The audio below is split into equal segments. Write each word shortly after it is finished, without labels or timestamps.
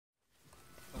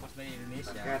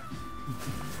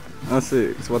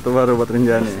Asik, sepatu baru buat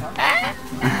Rinjani.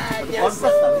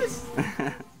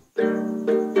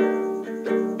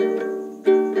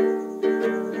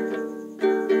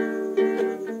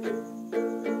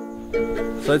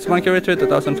 So it's Monkey Retreat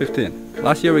 2015.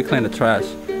 Last year we cleaned the trash.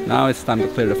 Now it's time to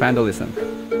clear the vandalism.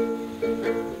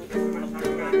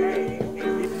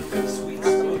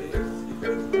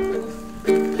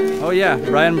 Oh yeah,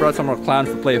 Brian brought some more clowns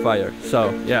to play fire.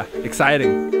 So yeah,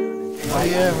 exciting. Oh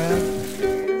yeah, man.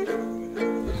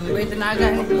 Lebih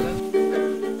tenaga nih.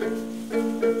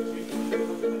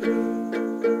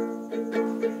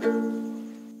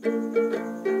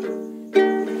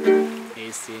 Di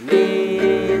sini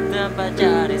tempat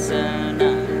cari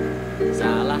senang,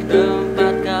 salah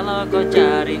tempat kalau kau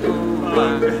cari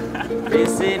uang. Di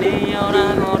sini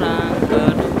orang-orang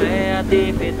penuh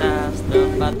kreativitas,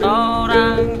 tempat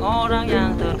orang-orang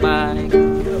yang terbaik.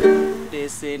 Di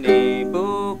sini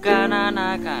bukan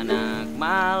anak-anak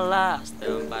malas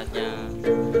tempatnya,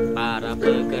 para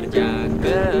pekerja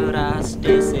keras.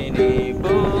 Di sini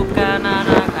bukan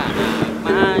anak-anak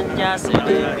manja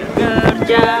sedikit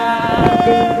kerja.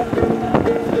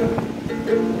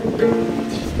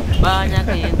 Banyak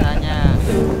mintanya.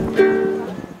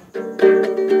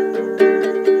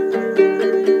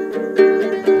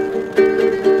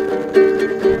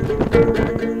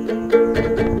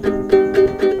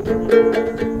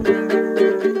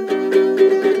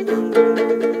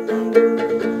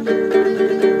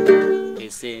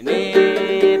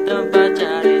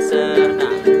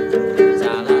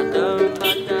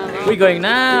 We going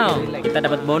now. Kita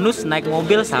dapat bonus naik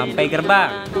mobil sampai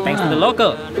gerbang. Thanks to the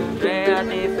local.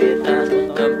 Kreativitas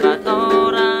tempat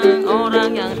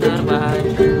orang-orang yang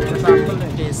terbaik.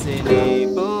 Di sini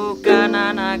bukan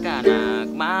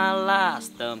anak-anak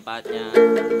malas tempatnya,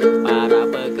 para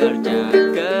pekerja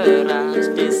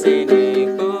keras. Di sini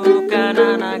bukan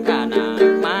anak-anak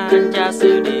manja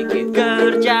sedikit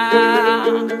kerja.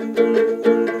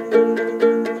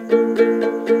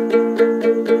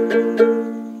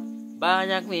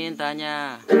 Banyak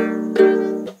mintanya.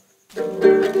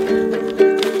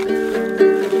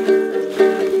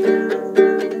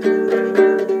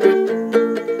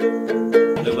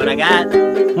 Look what I got.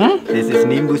 Huh? This is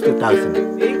Nimbus 2000.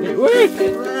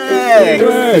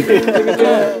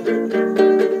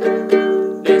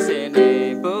 Di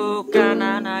sini bukan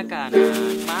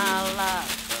anak-anak malas.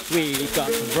 We got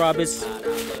rubbish.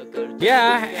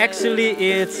 Yeah, actually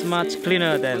it's much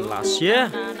cleaner than last year.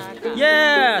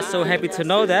 Yeah, so happy to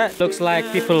know that. Looks like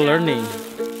people learning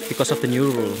because of the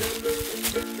new rule.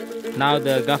 Now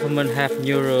the government have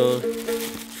new rule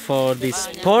for this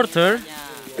porter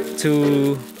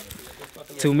to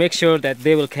make sure that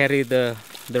they will carry the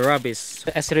rubbish.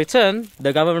 As a return,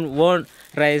 the government won't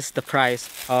raise the price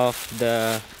of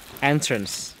the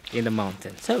entrance in the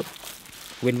mountain. So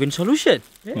win-win solution.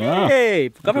 Yeah. Hey,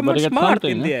 government Everybody gets smart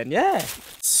something, in the end. Yeah.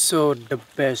 So the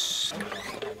best.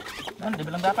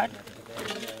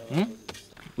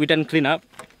 We done clean up.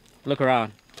 Look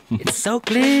around. It's so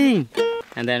clean.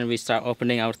 And then we start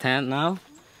opening our tent now.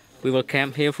 We will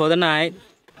camp here for the night.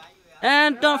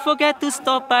 And don't forget to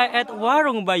stop by at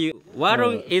Warung Bayu.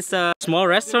 Warung is a small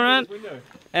restaurant.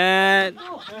 And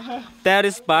that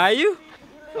is Bayu.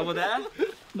 Over there.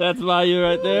 That's why you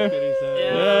right there.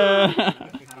 Yeah.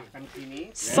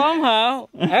 Somehow,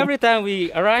 every time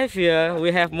we arrive here,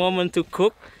 we have moment to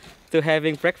cook, to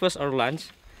having breakfast or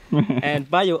lunch. And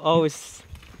Bayu always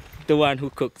the one who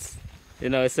cooks, you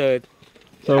know. So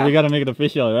So we gotta make it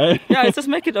official, right? yeah, let's just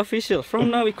make it official. From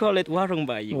now we call it Warung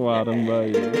Bayu. Warung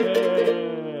Bayu.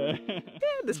 Yeah.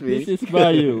 This This is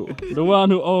Bayu, the one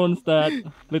who owns that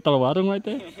little warung right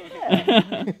there.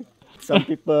 Some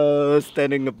people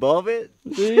standing above it.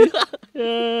 See?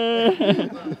 Yeah.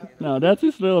 Now that's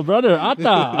his little brother,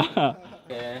 Atta.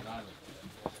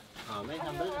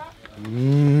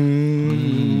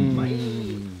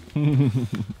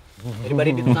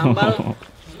 Anybody need sambal?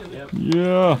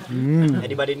 Yeah.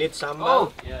 Anybody need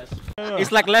sambal? Yes.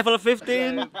 It's like level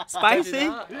 15, spicy.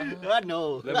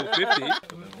 No. Level 50.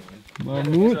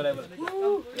 Mamut.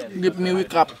 Give me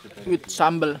wake up with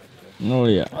sambal. Oh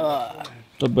yeah.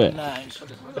 The best. Nice.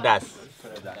 Pedas.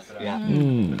 Ya.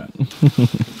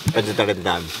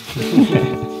 Kentang.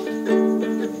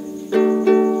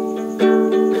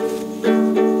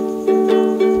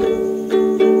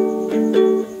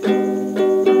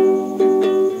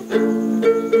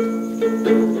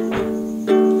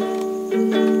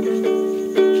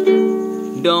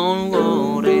 Don't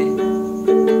worry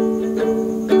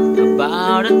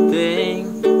about a thing,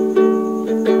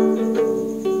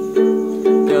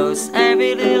 'cause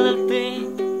every little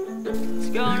thing is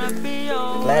gonna be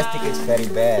alright. plastic is very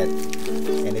bad,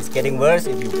 and it's getting worse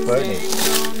if you burn it.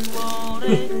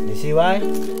 You see why?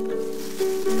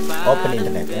 Open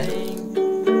internet, yeah?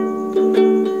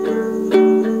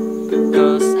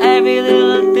 Cause every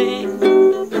little thing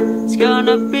is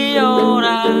gonna be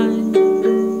alright.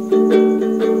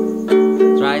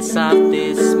 Rise up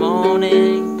this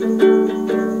morning,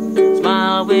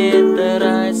 smile with the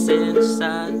rising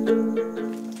sun.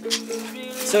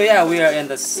 So yeah, we are in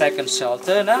the second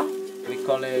shelter now. We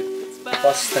call it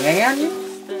Pos Tengengan.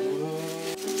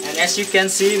 And as you can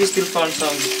see, we still found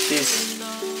some this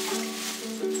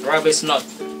rubbish not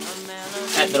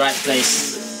at the right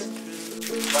place.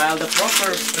 While the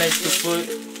proper place to put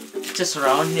just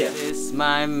around here. This is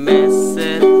my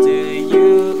message to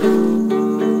you.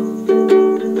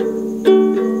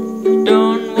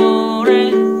 Don't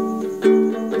worry.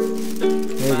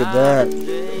 Look at that.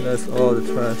 That's all the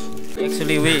trash.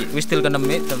 Actually, we still gonna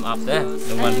meet them up there.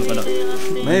 The one who gonna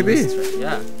Maybe.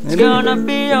 yeah. It's gonna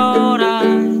be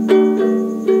alright.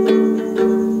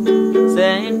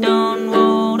 Say don't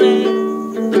worry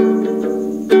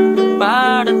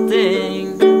about a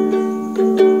thing.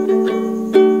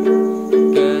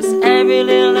 Cause every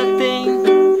little thing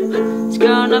is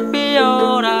gonna be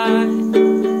alright.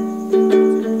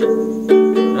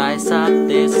 Rise up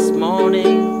this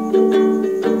morning,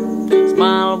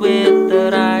 smile with the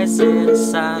rising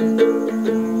sun.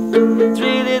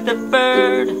 Three little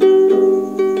bird,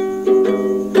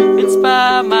 it's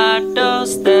by my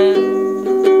doorstep,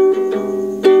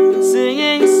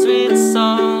 singing sweet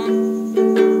song,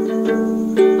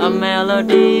 a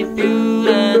melody pure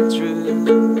and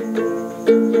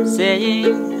true,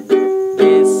 saying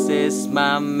this is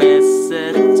my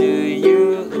message to you.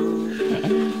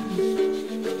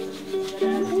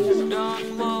 Don't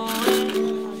worry.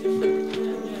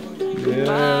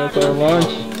 Yeah, that's our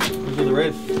lunch. Into the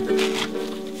rib.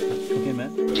 Okay, man.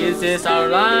 This is our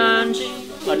lunch.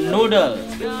 A noodle,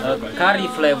 a curry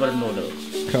flavored noodle.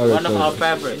 One of our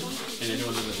favorites.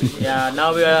 Yeah,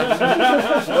 now we are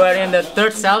in the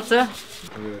third shelter.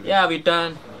 Yeah, we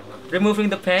done removing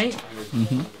the paint.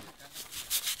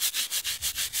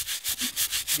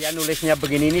 Dia nulisnya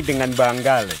begini ini dengan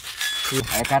bangga loh.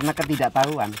 Karena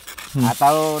ketidaktahuan.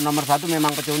 Atau nomor satu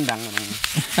memang pecundang.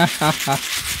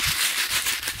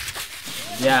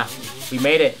 Yeah, we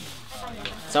made it.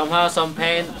 Somehow some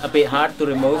paint a bit hard to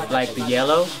remove, like the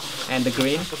yellow and the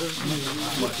green.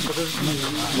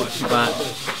 But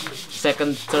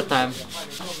second, third time,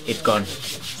 it's gone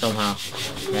somehow.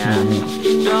 Yeah.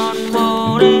 Don't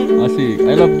worry Asik.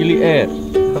 I love Gili Air.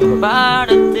 about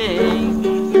a thing.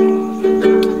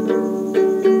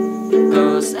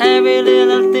 Cause every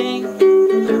little thing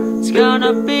is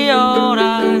gonna be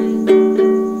alright.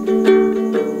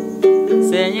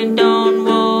 Saying don't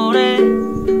worry,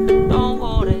 don't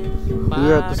worry.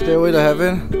 We are at the stairway to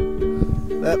heaven.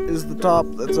 That is the top.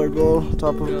 That's our goal.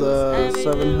 Top of the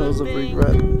 7 hills of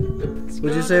regret.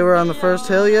 Would you say we're on the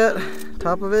first hill yet?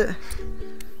 Top of it?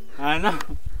 I don't know.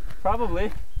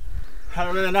 Probably. I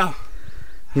don't really know.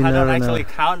 You I don't never actually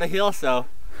know. count the hill, so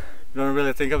you don't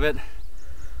really think of it.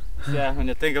 Yeah, when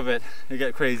you think of it, you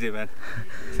get crazy, man.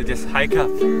 So just hike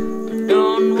up.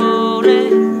 Don't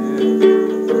worry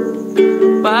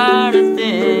about a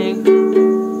thing.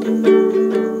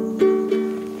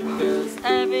 Cause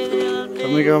every little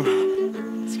Then we go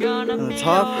thing's gonna on the be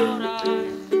top alright.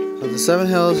 of the 7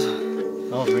 hills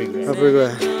No regret. of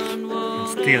regret. Don't worry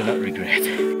Still not regret.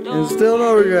 And still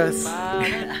no regrets. about a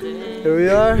thing. Here we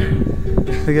are.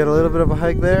 We got a little bit of a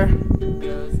hike there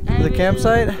to the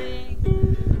campsite.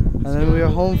 And then we are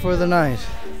home for the night.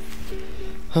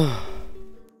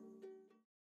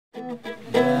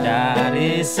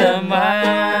 Dari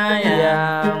semua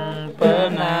yang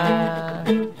pernah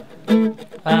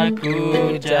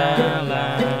aku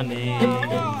jalani,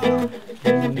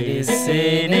 di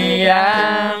sini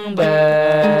yang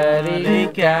berikan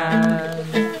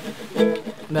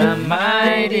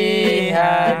damai di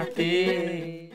hati.